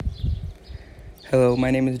Hello,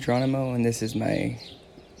 my name is Geronimo, and this is my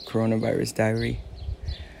coronavirus diary.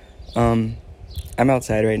 I'm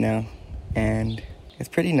outside right now, and it's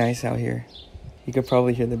pretty nice out here. You could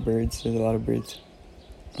probably hear the birds. There's a lot of birds.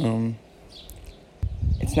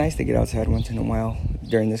 It's nice to get outside once in a while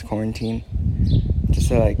during this quarantine, just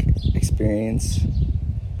to experience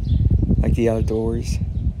the outdoors.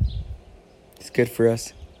 It's good for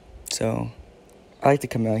us. So I like to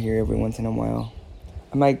come out here every once in a while.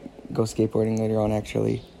 I might go skateboarding later on,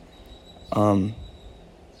 actually. Because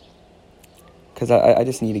I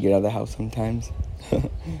just need to get out of the house sometimes.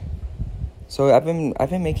 So I've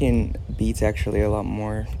been making beats actually a lot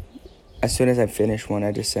more. As soon as I finish one,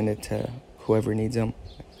 I just send it to whoever needs them.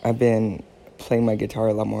 I've been playing my guitar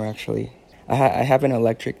a lot more, actually. I have an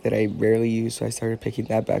electric that I rarely use, so I started picking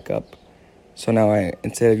that back up. So now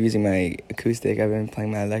instead of using my acoustic, I've been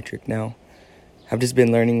playing my electric now. I've just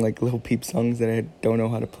been learning little peep songs that I don't know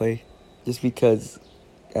how to play, just because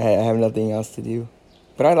I have nothing else to do.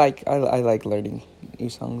 But I like learning new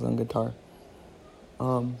songs on guitar.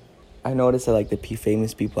 I noticed that the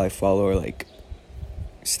famous people I follow are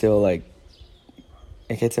still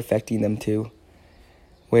it's affecting them too.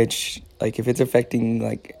 Which if it's affecting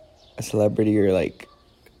a celebrity or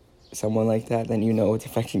someone like that, then it's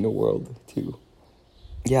affecting the world too.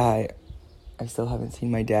 Yeah, I still haven't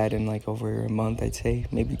seen my dad in over a month, I'd say,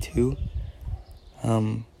 maybe 2.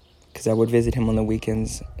 Because I would visit him on the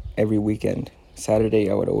weekends, every weekend.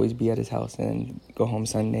 Saturday, I would always be at his house and go home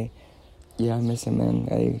Sunday. Yeah, I miss him,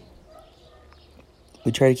 man.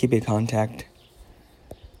 We try to keep in contact.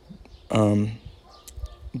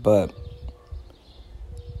 But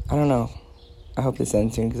I don't know. I hope this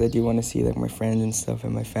ends soon because I do want to see my friends and stuff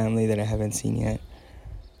and my family that I haven't seen yet.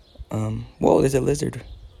 Whoa, there's a lizard.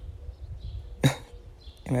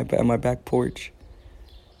 On my back porch.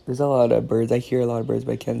 There's a lot of birds. I hear a lot of birds,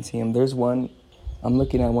 but I can't see them. There's one. I'm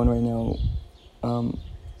looking at one right now.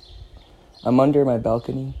 I'm under my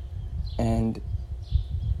balcony, and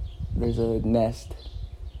there's a nest.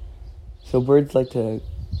 So birds like to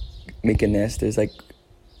make a nest. There's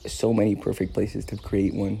so many perfect places to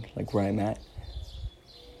create one, where I'm at.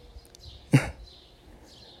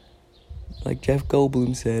 Like Jeff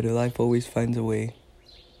Goldblum said, life always finds a way.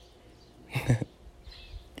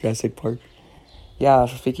 Jurassic Park. Yeah,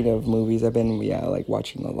 speaking of movies, I've been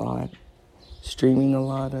watching a lot, streaming a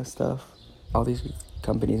lot of stuff. All these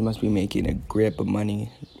companies must be making a grip of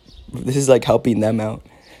money. This is helping them out,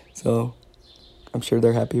 so I'm sure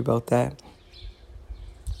they're happy about that.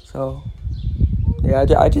 So yeah,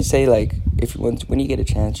 I just say when you get a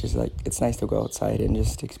chance, just it's nice to go outside and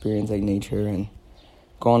just experience nature and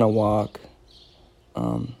go on a walk.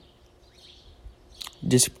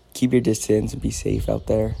 Just keep your distance and be safe out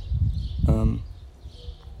there.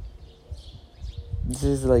 This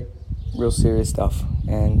is real serious stuff,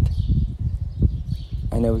 and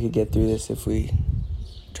I know we could get through this if we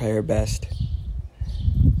try our best.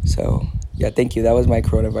 So yeah, thank you. That was my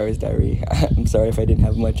coronavirus diary. I'm sorry if I didn't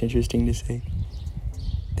have much interesting to say.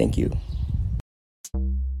 Thank you.